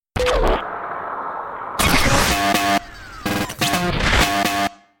Welcome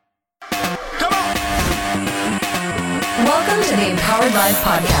to the Empowered Life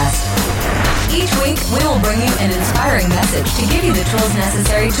Podcast. Each week, we will bring you an inspiring message to give you the tools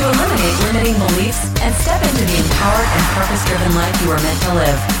necessary to eliminate limiting beliefs and step into the empowered and purpose-driven life you are meant to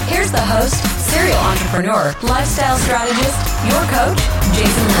live. Here's the host, serial entrepreneur, lifestyle strategist, your coach,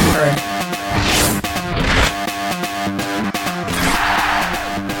 Jason Linford.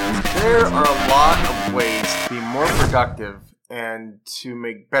 There are a lot of ways to be more productive and to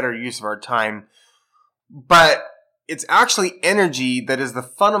make better use of our time, but it's actually energy that is the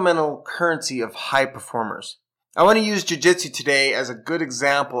fundamental currency of high performers. I want to use jiu-jitsu today as a good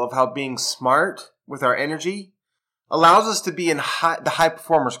example of how being smart with our energy allows us to be in the high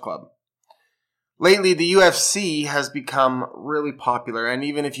performers club. Lately, the UFC has become really popular, and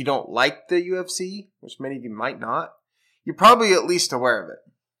even if you don't like the UFC, which many of you might not, you're probably at least aware of it.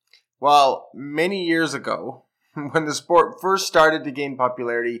 Well, many years ago, when the sport first started to gain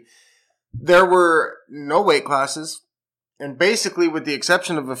popularity, there were no weight classes, and basically with the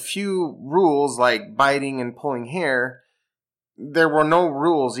exception of a few rules like biting and pulling hair, there were no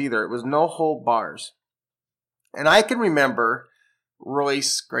rules either. It was no hold bars. And I can remember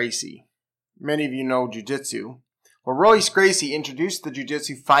Royce Gracie. Many of you know jiu-jitsu. Well, Royce Gracie introduced the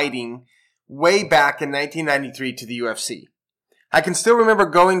jiu-jitsu fighting way back in 1993 to the UFC. I can still remember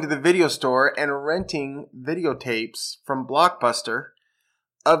going to the video store and renting videotapes from Blockbuster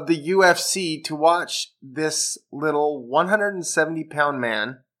of the UFC to watch this little 170-pound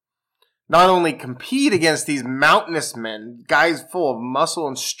man not only compete against these mountainous men, guys full of muscle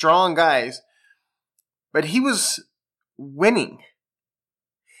and strong guys, but he was winning.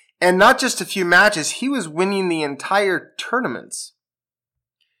 And not just a few matches, he was winning the entire tournaments.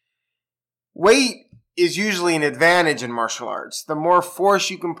 Weight is usually an advantage in martial arts. The more force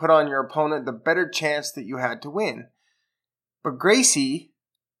you can put on your opponent, the better chance that you had to win. But Gracie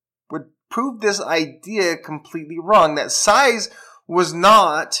would prove this idea completely wrong, that size was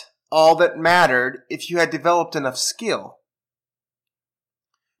not all that mattered if you had developed enough skill.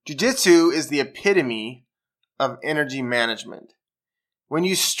 Jiu-jitsu is the epitome of energy management. When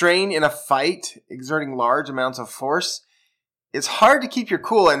you strain in a fight, exerting large amounts of force, it's hard to keep your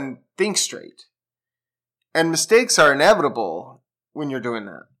cool and think straight. And mistakes are inevitable when you're doing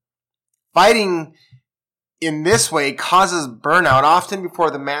that. Fighting in this way causes burnout often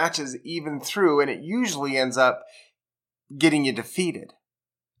before the match is even through, and it usually ends up getting you defeated.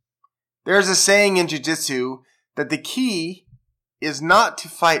 There's a saying in jiu-jitsu that the key is not to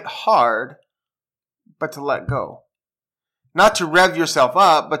fight hard, but to let go. Not to rev yourself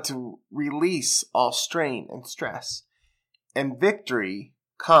up, but to release all strain and stress. And victory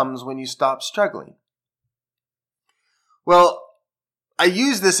comes when you stop struggling. Well, I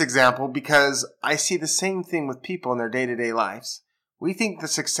use this example because I see the same thing with people in their day-to-day lives. We think the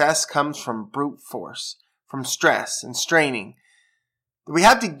success comes from brute force, from stress and straining. We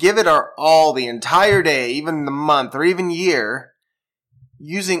have to give it our all the entire day, even the month or even year,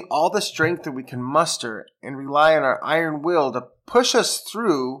 using all the strength that we can muster and rely on our iron will to push us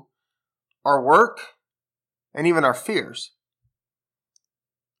through our work and even our fears.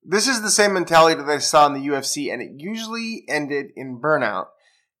 This is the same mentality that I saw in the UFC, and it usually ended in burnout,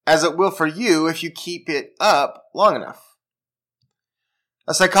 as it will for you if you keep it up long enough.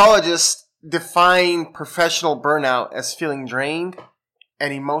 A psychologist defined professional burnout as feeling drained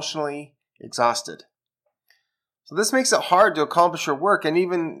and emotionally exhausted. So this makes it hard to accomplish your work, and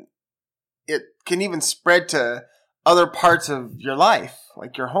it can even spread to other parts of your life,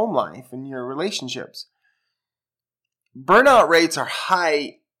 like your home life and your relationships. Burnout rates are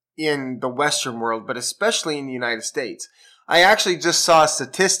high in the Western world, but especially in the United States. I actually just saw a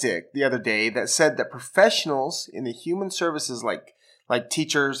statistic the other day that said that professionals in the human services like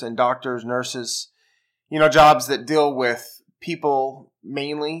teachers and doctors, nurses, jobs that deal with people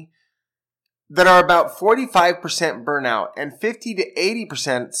mainly, that are about 45% burnout, and 50 to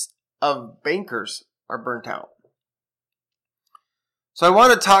 80% of bankers are burnt out. So I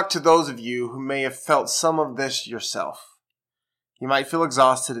want to talk to those of you who may have felt some of this yourself. You might feel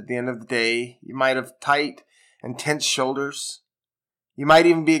exhausted at the end of the day. You might have tight and tense shoulders. You might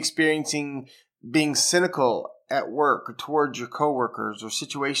even be experiencing being cynical at work or towards your coworkers or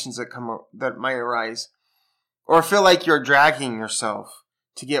situations that might arise. Or feel like you're dragging yourself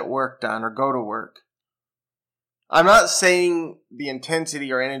to get work done or go to work. I'm not saying the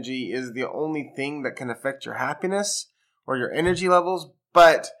intensity or energy is the only thing that can affect your happiness or your energy levels,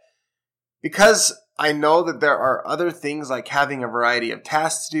 but because I know that there are other things like having a variety of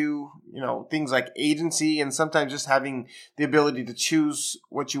tasks to do, things like agency and sometimes just having the ability to choose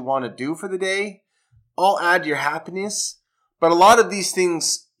what you want to do for the day all add to your happiness. But a lot of these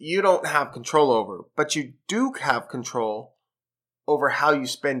things you don't have control over, but you do have control over how you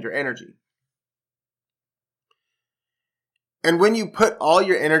spend your energy. And when you put all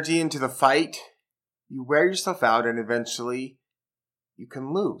your energy into the fight, you wear yourself out and eventually you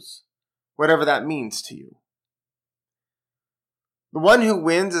can lose, whatever that means to you. The one who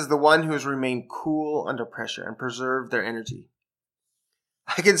wins is the one who has remained cool under pressure and preserved their energy.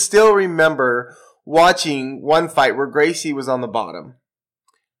 I can still remember watching one fight where Gracie was on the bottom.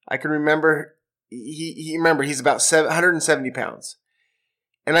 I can remember, he's about 170 pounds.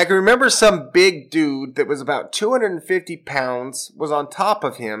 And I can remember some big dude that was about 250 pounds was on top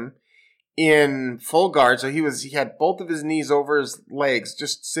of him in full guard. So he had both of his knees over his legs,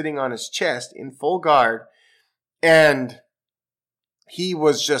 just sitting on his chest in full guard. And he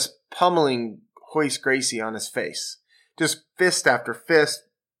was just pummeling Royce Gracie on his face. Just fist after fist,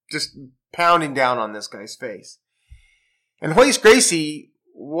 just pounding down on this guy's face. And Royce Gracie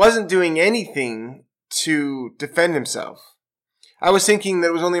wasn't doing anything to defend himself. I was thinking that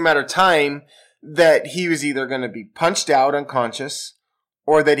it was only a matter of time that he was either going to be punched out unconscious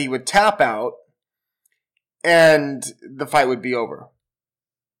or that he would tap out and the fight would be over.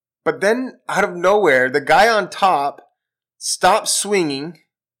 But then, out of nowhere, the guy on top stops swinging,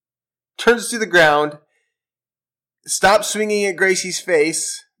 turns to the ground, stopped swinging at Gracie's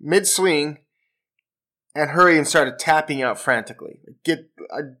face mid-swing, and hurried and started tapping out frantically.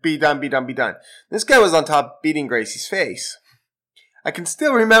 Be done. This guy was on top beating Gracie's face. I can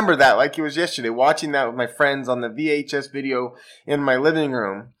still remember that like it was yesterday, watching that with my friends on the VHS video in my living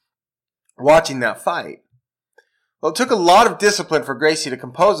room, watching that fight. Well, it took a lot of discipline for Gracie to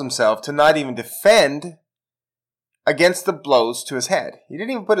compose himself to not even defend against the blows to his head. He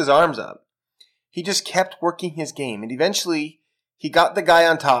didn't even put his arms up. He just kept working his game, and eventually he got the guy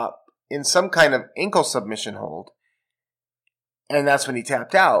on top in some kind of ankle submission hold, and that's when he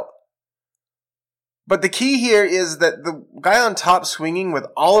tapped out. But the key here is that the guy on top swinging with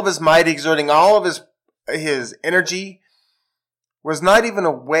all of his might, exerting all of his energy, was not even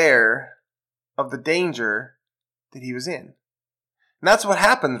aware of the danger that he was in. And that's what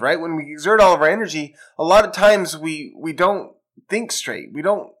happens, right? When we exert all of our energy, a lot of times we don't think straight. We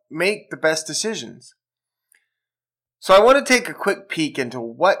don't make the best decisions. So I want to take a quick peek into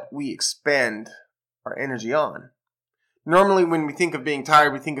what we expend our energy on. Normally, when we think of being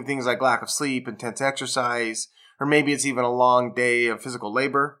tired, we think of things like lack of sleep, intense exercise, or maybe it's even a long day of physical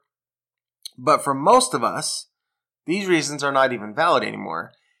labor. But for most of us, these reasons are not even valid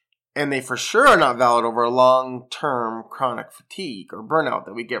anymore. And they for sure are not valid over a long-term chronic fatigue or burnout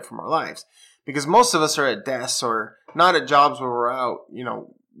that we get from our lives. Because most of us are at desks or not at jobs where we're out,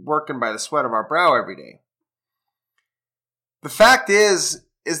 working by the sweat of our brow every day. The fact is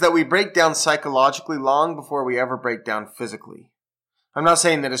that we break down psychologically long before we ever break down physically. I'm not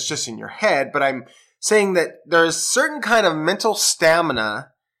saying that it's just in your head, but I'm saying that there's certain kind of mental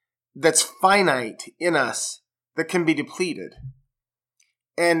stamina that's finite in us that can be depleted.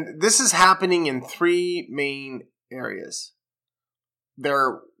 And this is happening in three main areas.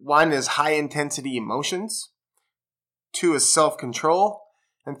 One is high-intensity emotions, 2 is self-control,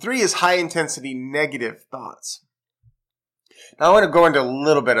 and 3 is high-intensity negative thoughts. Now, I want to go into a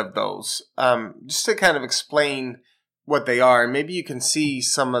little bit of those, just to kind of explain what they are. And maybe you can see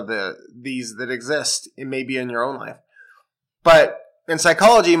some of these that exist maybe in your own life. But in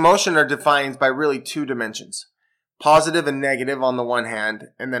psychology, emotion are defined by really 2 dimensions. Positive and negative on the one hand,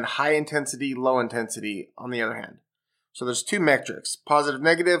 and then high intensity, low intensity on the other hand. So there's 2 metrics, positive,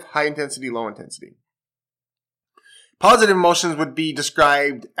 negative, high intensity, low intensity. Positive emotions would be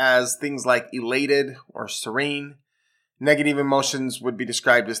described as things like elated or serene. Negative emotions would be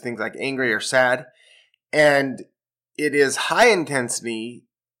described as things like angry or sad. And it is high intensity,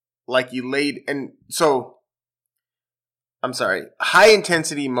 high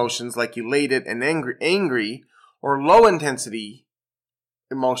intensity emotions like elated and angry, or low intensity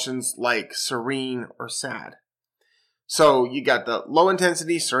emotions like serene or sad. So you got the low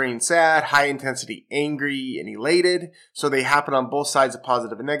intensity, serene, sad, high intensity, angry, and elated. So they happen on both sides of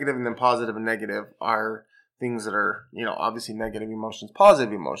positive and negative, and then positive and negative are things that are, obviously negative emotions,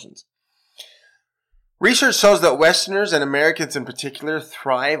 positive emotions. Research shows that Westerners and Americans in particular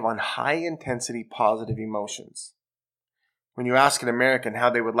thrive on high-intensity positive emotions. When you ask an American how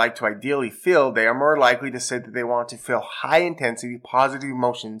they would like to ideally feel, they are more likely to say that they want to feel high-intensity positive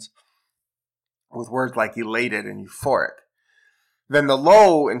emotions with words like elated and euphoric. than the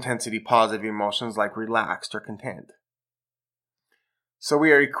low intensity positive emotions like relaxed or content. So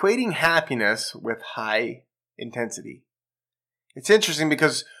we are equating happiness with high intensity. It's interesting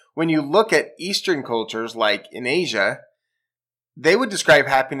because when you look at Eastern cultures like in Asia, they would describe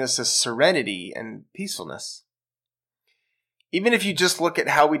happiness as serenity and peacefulness. Even if you just look at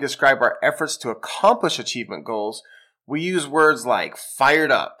how we describe our efforts to accomplish achievement goals, we use words like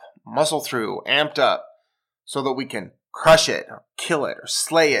fired up, muscle through, amped up, so that we can crush it, or kill it, or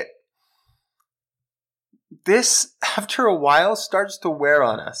slay it. This, after a while, starts to wear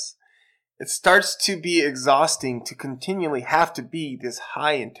on us. It starts to be exhausting to continually have to be this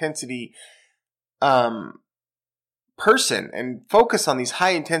high intensity person and focus on these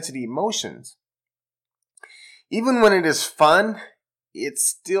high intensity emotions. Even when it is fun, it's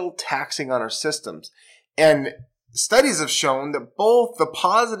still taxing on our systems. And studies have shown that both the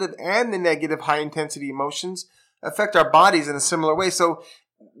positive and the negative high intensity emotions affect our bodies in a similar way. So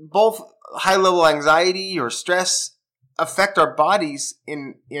both high level anxiety or stress affect our bodies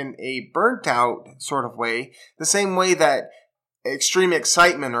in a burnt out sort of way, the same way that extreme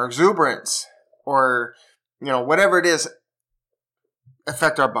excitement or exuberance or whatever it is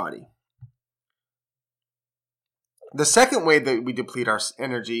affect our body. The second way that we deplete our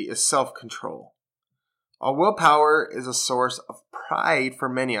energy is self-control. Our willpower is a source of pride for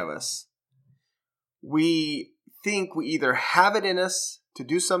many of us. We think we either have it in us to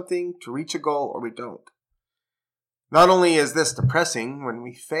do something, to reach a goal, or we don't. Not only is this depressing when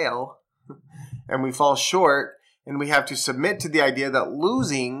we fail and we fall short and we have to submit to the idea that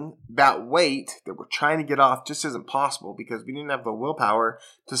losing that weight that we're trying to get off just isn't possible because we didn't have the willpower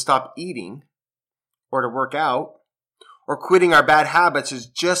to stop eating or to work out, or quitting our bad habits is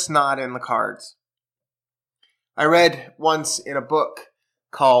just not in the cards. I read once in a book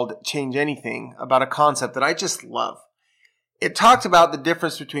called Change Anything about a concept that I just love. It talked about the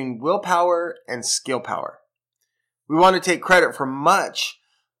difference between willpower and skill power. We want to take credit for much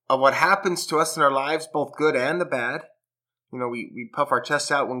of what happens to us in our lives, both good and the bad. We puff our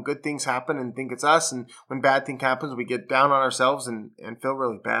chests out when good things happen and think it's us, and when bad thing happens, we get down on ourselves and feel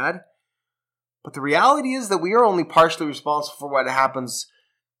really bad. But the reality is that we are only partially responsible for what happens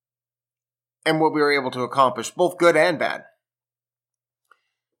and what we are able to accomplish, both good and bad.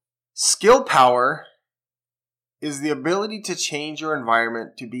 Skill power is the ability to change your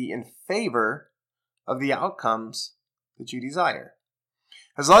environment to be in favor of the outcomes that you desire.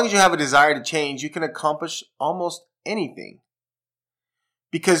 As long as you have a desire to change, you can accomplish almost anything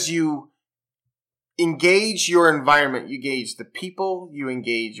because you engage your environment, you engage the people, you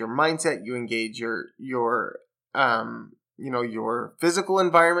engage your mindset, you engage your physical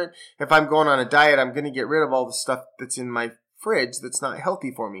environment. If I'm going on a diet, I'm going to get rid of all the stuff that's in my fridge that's not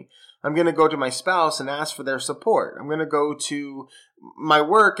healthy for me. I'm going to go to my spouse and ask for their support. I'm going to go to my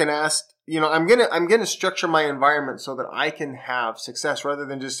work and ask, I'm going to structure my environment so that I can have success rather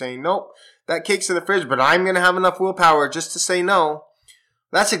than just saying, nope, that cake's in the fridge, but I'm going to have enough willpower just to say no.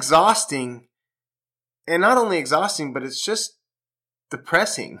 That's exhausting. And not only exhausting, but it's just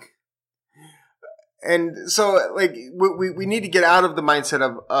depressing. And so, we need to get out of the mindset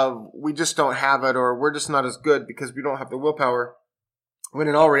of we just don't have it or we're just not as good because we don't have the willpower. When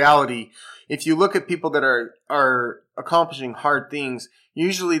in all reality, if you look at people that are accomplishing hard things,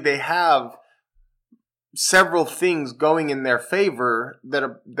 usually they have several things going in their favor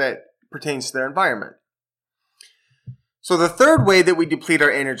that pertains to their environment. So the third way that we deplete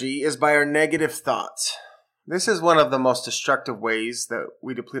our energy is by our negative thoughts. This is one of the most destructive ways that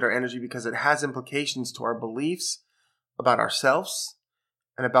we deplete our energy because it has implications to our beliefs about ourselves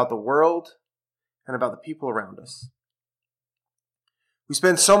and about the world and about the people around us. We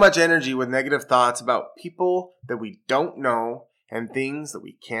spend so much energy with negative thoughts about people that we don't know and things that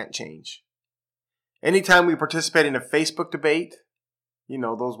we can't change. Anytime we participate in a Facebook debate,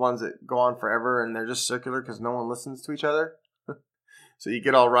 those ones that go on forever and they're just circular because no one listens to each other. So you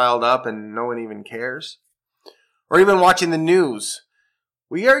get all riled up and no one even cares. Or even watching the news.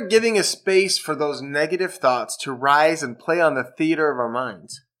 We are giving a space for those negative thoughts to rise and play on the theater of our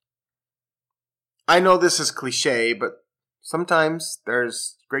minds. I know this is cliche, but sometimes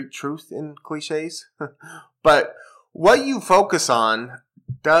there's great truth in cliches. But what you focus on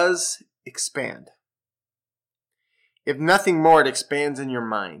does expand. If nothing more, it expands in your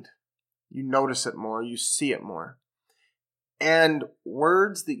mind. You notice it more. You see it more. And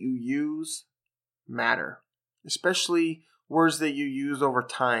words that you use matter. Especially words that you use over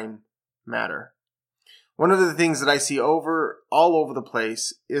time matter. One of the things that I see all over the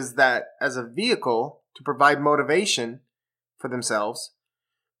place is that as a vehicle to provide motivation for themselves,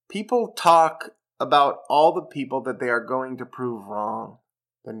 people talk about all the people that they are going to prove wrong.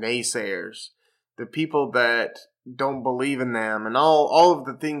 The naysayers, the people that don't believe in them, and all of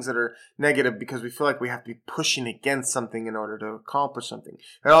the things that are negative because we feel like we have to be pushing against something in order to accomplish something.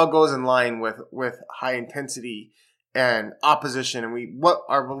 It all goes in line with high intensity and opposition and what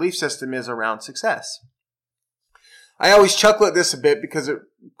our belief system is around success. I always chuckle at this a bit because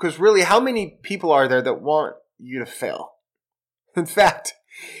really, how many people are there that want you to fail? In fact,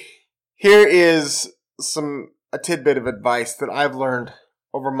 here is a tidbit of advice that I've learned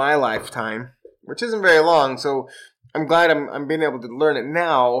over my lifetime, which isn't very long, so I'm glad I'm being able to learn it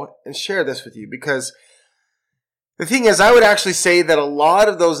now and share this with you, because the thing is, I would actually say that a lot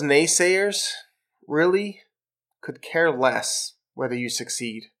of those naysayers really could care less whether you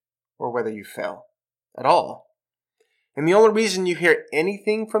succeed or whether you fail at all. And the only reason you hear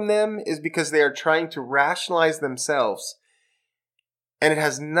anything from them is because they are trying to rationalize themselves, and it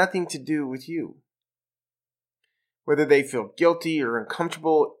has nothing to do with you. Whether they feel guilty or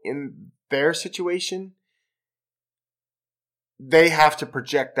uncomfortable in their situation, they have to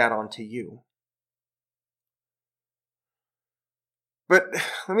project that onto you. But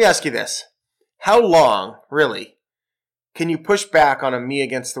let me ask you this. How long, really, can you push back on a me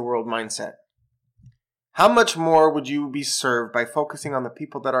against the world mindset? How much more would you be served by focusing on the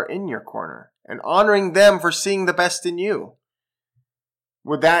people that are in your corner and honoring them for seeing the best in you?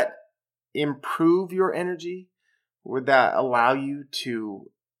 Would that improve your energy? Would that allow you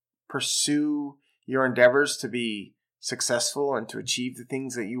to pursue your endeavors to be successful and to achieve the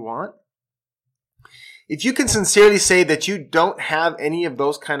things that you want? If you can sincerely say that you don't have any of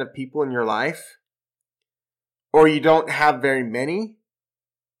those kind of people in your life, or you don't have very many,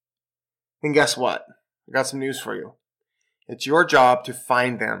 then guess what? I got some news for you. It's your job to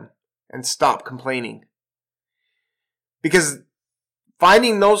find them and stop complaining. Because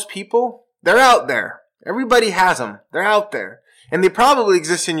finding those people, they're out there. Everybody has them. They're out there. And they probably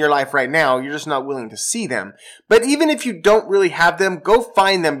exist in your life right now. You're just not willing to see them. But even if you don't really have them, go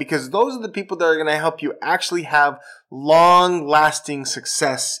find them, because those are the people that are going to help you actually have long-lasting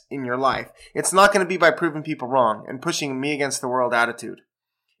success in your life. It's not going to be by proving people wrong and pushing me against the world attitude.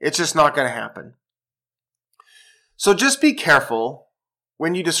 It's just not going to happen. So just be careful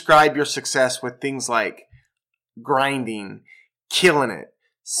when you describe your success with things like grinding, killing it,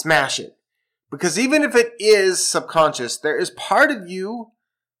 smash it. Because even if it is subconscious, there is part of you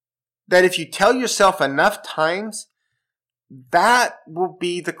that if you tell yourself enough times, that will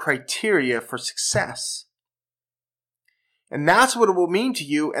be the criteria for success. And that's what it will mean to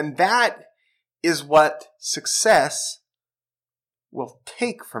you, and that is what success will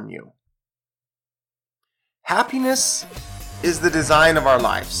take from you. Happiness is the design of our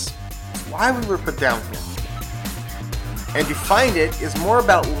lives. It's why we were put down here. And to find it is more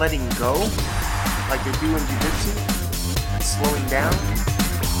about letting go, like they do in jiu-jitsu, and slowing down,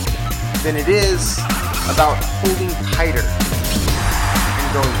 than it is about holding tighter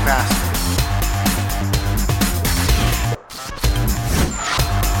and going faster.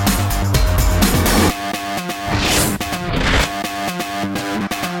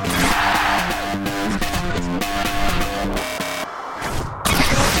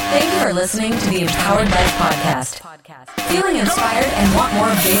 Thank you for listening to the Empowered Life Podcast. Feeling inspired and want more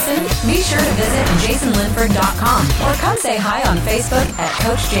of Jason? Be sure to visit jasonlinford.com or come say hi on Facebook at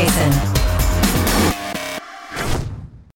Coach Jason.